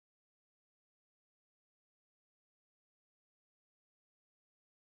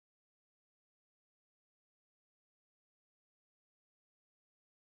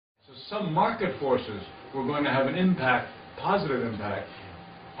some market forces were going to have an impact, positive impact,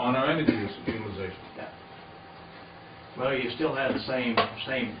 on our energy utilization. Yeah. Well, you still have the same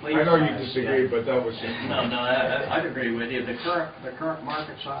fleet I know size. you disagree, but that was... No, I'd agree with you. The current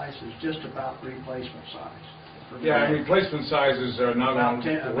market size is just about replacement size. Yeah, and replacement sizes are not about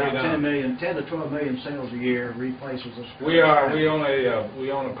going way down. 10 to 12 million sales a year replaces us. We own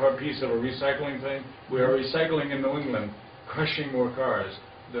a piece of a recycling thing. We are recycling in New England, crushing more cars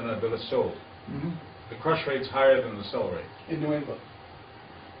than are sold. Mm-hmm. The crush rate's higher than the sell rate. In New England.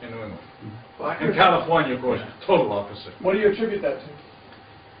 In New England. Well, In California, of course, total opposite. what do you attribute that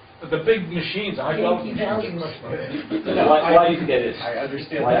to? The big machines, hydraulic machines. Why do you think that is? I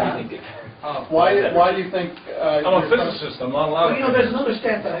understand Why that. do you think Why do you think... I'm a physicist. I'm not allowed Well, to. there's another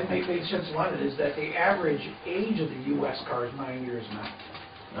stat that I think made sense a lot of it is that the average age of the U.S. car is 9 years now.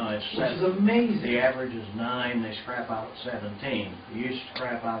 No, it's Which is amazing. The average is 9. They scrap out at 17. You used to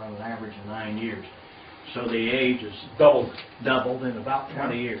scrap out on an average of 9 years. So the age is Doubled. doubled in about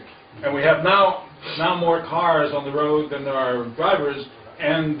 20 years. And we have now more cars on the road than there are drivers,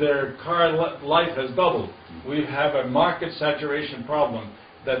 and their car life has doubled. We have a market saturation problem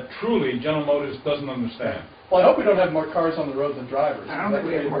that truly General Motors doesn't understand. Well, I hope we don't have more cars on the road than drivers. I don't think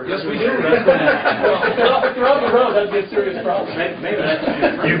we have more. Yes, we do. Well, if they're on the road, that'd be a serious problem. Maybe that's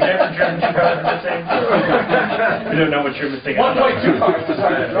You've never driven two cars at the same time? You don't know what you're missing out 1.2 cars is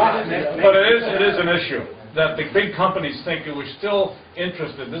hard to drive. But it is an issue that the big companies think that we're still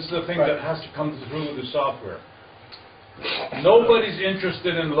interested. This is the thing that has to come through the software. Nobody's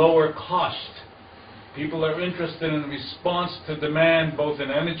interested in lower cost. People are interested in response to demand, both in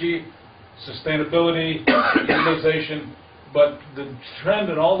energy, sustainability, utilization. But the trend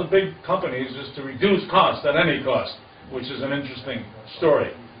in all the big companies is to reduce cost at any cost, which is an interesting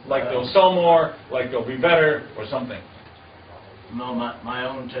story. Like they'll sell more, like they'll be better, or something. No, my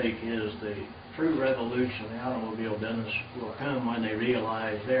own take is the true revolution of the automobile business will come when they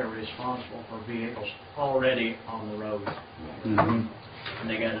realize they're responsible for vehicles already on the road. Mm-hmm. And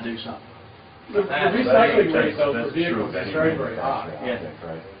they got to do something. The recycling rate, though, for vehicles is very, very high. Yeah.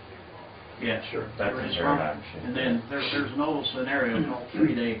 Right. Yeah, sure. That's a very high machine. And then there's an old scenario called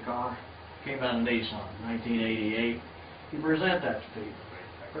 3-day car. Came out of Nissan, 1988. You present that to people.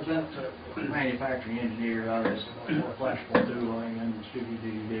 Present to manufacturing engineers, others, more flexible tooling and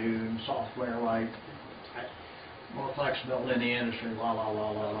doo and software like more flexible in the industry, la la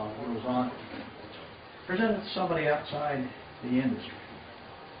la la la, goes on. Present it to somebody outside the industry.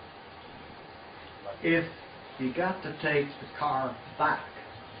 If you got to take the car back,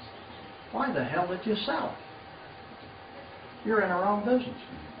 why the hell did you sell it? You're in the wrong business.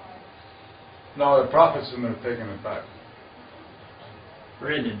 No, the profits in there taking it back.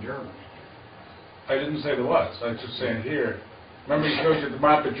 We're in Germany. I didn't say there was. I was just saying here. Remember he showed you the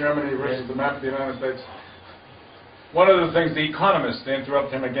map of Germany versus the map of the United States? One of the things, The Economist, to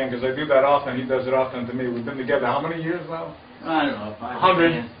interrupt him again, because I do that often, he does it often to me. We've been together how many years now? I don't know,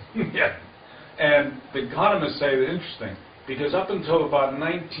 100. Yeah. And The Economist say that interesting, because up until about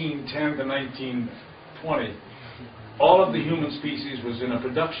 1910 to 1920, all of the human species was in a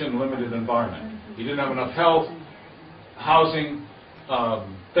production-limited environment. You didn't have enough health, housing,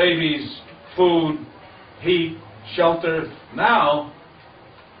 babies, food, heat, shelter. Now,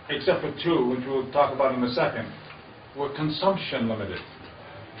 except for two, which we'll talk about in a second, we're consumption limited.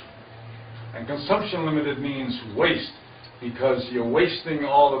 And consumption limited means waste, because you're wasting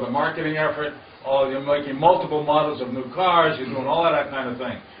all of the marketing effort, you're making multiple models of new cars, you're doing all of that kind of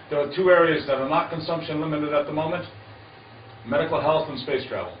thing. There are two areas that are not consumption limited at the moment: medical health and space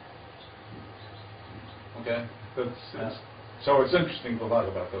travel. Okay? So it's interesting to talk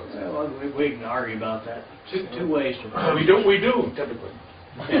about those. Well, we can argue about that. Two ways to We do, typically.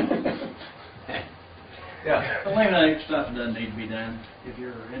 Yeah. The eliminating stuff doesn't need to be done. If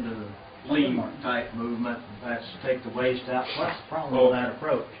you're into the lean type movement, that's take the waste out. What's the problem with that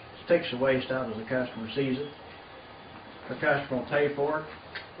approach? It takes the waste out as the customer sees it. The customer will pay for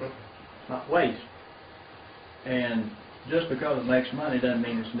it, not waste. And just because it makes money doesn't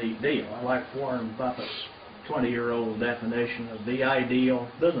mean it's a neat deal. I like Warren Buffett's 20-year-old definition of the ideal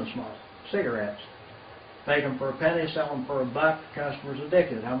business model. Cigarettes. Make them for a penny, sell them for $1. The customer's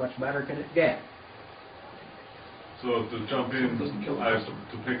addicted. How much better can it get? So to jump in, I have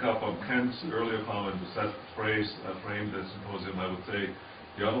to pick up on Ken's earlier comment, that phrase, that frame, that symposium, I would say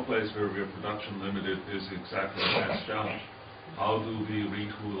the other place where we are production limited is exactly Ken's challenge. How do we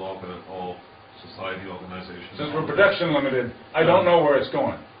retool all society organizations? Since we're production limited, I don't know where it's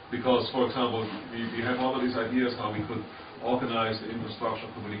going. Because, for example, we have all of these ideas how we could organize the infrastructure,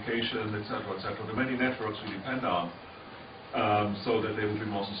 communication, etc., etc. The many networks we depend on. so that they will be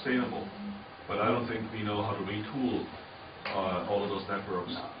more sustainable. But I don't think we know how to retool all of those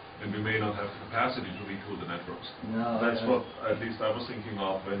networks, and we may not have the capacity to retool the networks. No, That's what at least I was thinking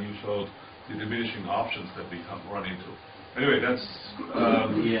of when you showed the diminishing options that we run into. Anyway, that's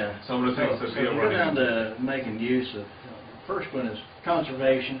some of the things that we are we're down running into. to making use of, first one is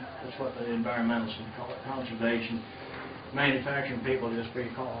conservation. That's what the environmentalists would call it, conservation. Manufacturing people just be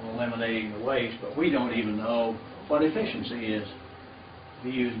calling eliminating the waste, but we don't even know what efficiency is.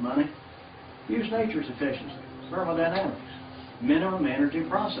 We use money. Use nature's efficiency, thermodynamics, minimum energy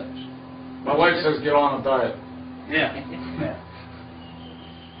process. My wife says get on a diet. Yeah.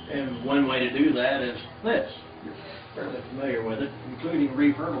 And one way to do that is this. You're fairly familiar with it, including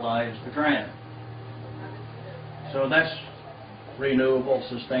refertilize the ground. So that's renewable,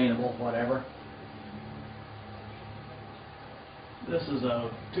 sustainable, whatever. This is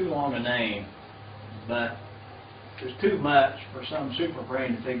too long a name, but there's too much for some super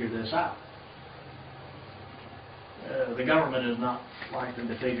brain to figure this out. The government is not likely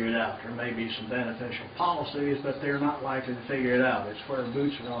to figure it out. There may be some beneficial policies, but they're not likely to figure it out. It's where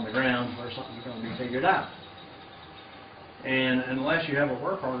boots are on the ground where something's going to be figured out. And unless you have a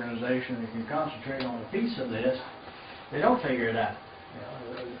work organization that can concentrate on a piece of this, they don't figure it out.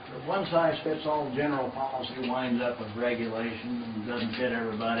 The one-size-fits-all general policy winds up with regulation and doesn't fit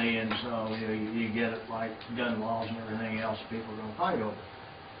everybody, and so you get it like gun laws and everything else people are going to fight over.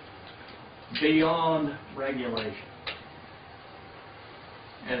 Beyond regulation.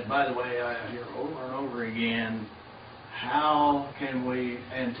 And by the way, I hear over and over again, how can we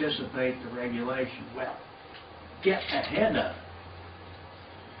anticipate the regulation? Well, get ahead of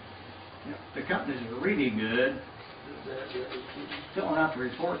it. The companies are really good. Filling out the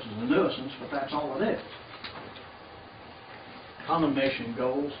reports is a nuisance, but that's all it is. Common mission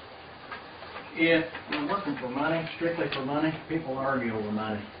goals. If we're working for money, strictly for money, people argue over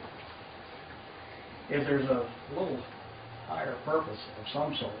money. If there's a little higher purpose of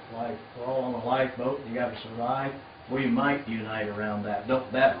some sort, like we're all on a lifeboat and you got to survive, we might unite around that.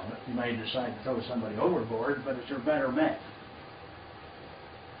 Don't bet on it. You may decide to throw somebody overboard, but it's your better bet.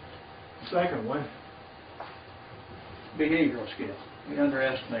 The second one, behavioral skills. We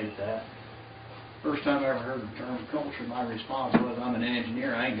underestimate that. First time I ever heard the term culture, my response was, I'm an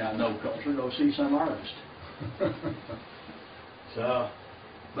engineer, I ain't got no culture, go see some artist.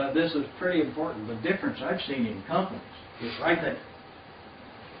 But this is pretty important. The difference I've seen in companies is right there.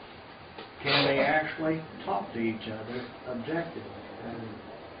 Can they actually talk to each other objectively? And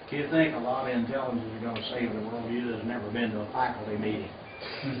if you think a lot of intelligence is going to save the world, you just never been to a faculty meeting.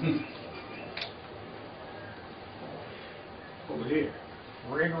 Over here,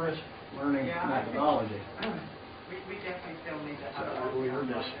 rigorous learning methodology. We definitely still need to have We heard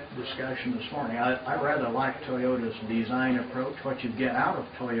this discussion this morning. I rather like Toyota's design approach. What you get out of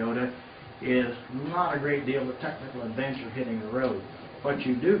Toyota is not a great deal of technical adventure hitting the road. What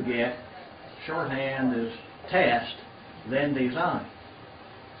you do get, shorthand, is test, then design.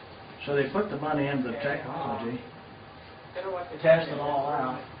 So they put the money into the technology, test it all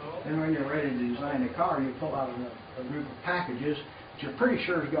out, then when you're ready to design a car, you pull out a group of packages that you're pretty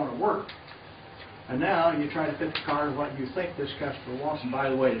sure is going to work. And now you try to fit the car to what you think this customer wants. And by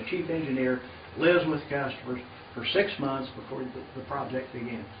the way, the chief engineer lives with customers for 6 months before the project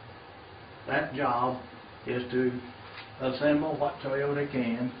begins. That job is to assemble what Toyota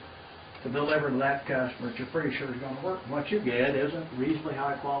can to deliver to that customer that you're pretty sure is going to work. And what you get is a reasonably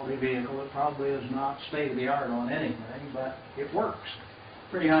high quality vehicle. It probably is not state of the art on anything, but it works.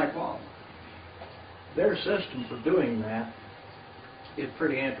 Pretty high quality. Their system for doing that is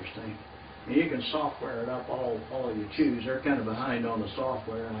pretty interesting. And you can software it up all you choose. They're kind of behind on the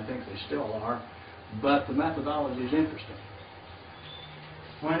software, and I think they still are. But the methodology is interesting.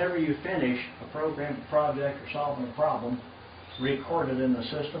 Whenever you finish a program, project, or solving a problem, record it in the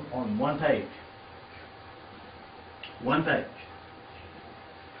system on one page. One page.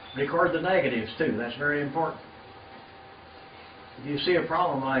 Record the negatives, too. That's very important. If you see a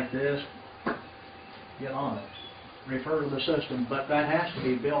problem like this, get on it. Refer to the system, but that has to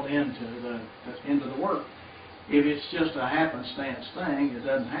be built into the work. If it's just a happenstance thing, it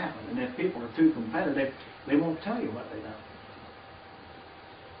doesn't happen. And if people are too competitive, they won't tell you what they know.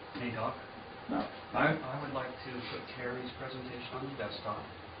 Hey, Doc. No. I would like to put Terry's presentation on the desktop.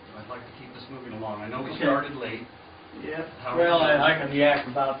 I'd like to keep this moving along. I know we started late. Yeah. Well, I can react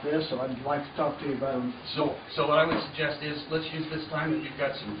about this, so I'd like to talk to you about it. So what I would suggest is let's use this time that you've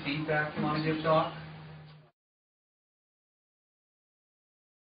got some feedback you want to give Doc.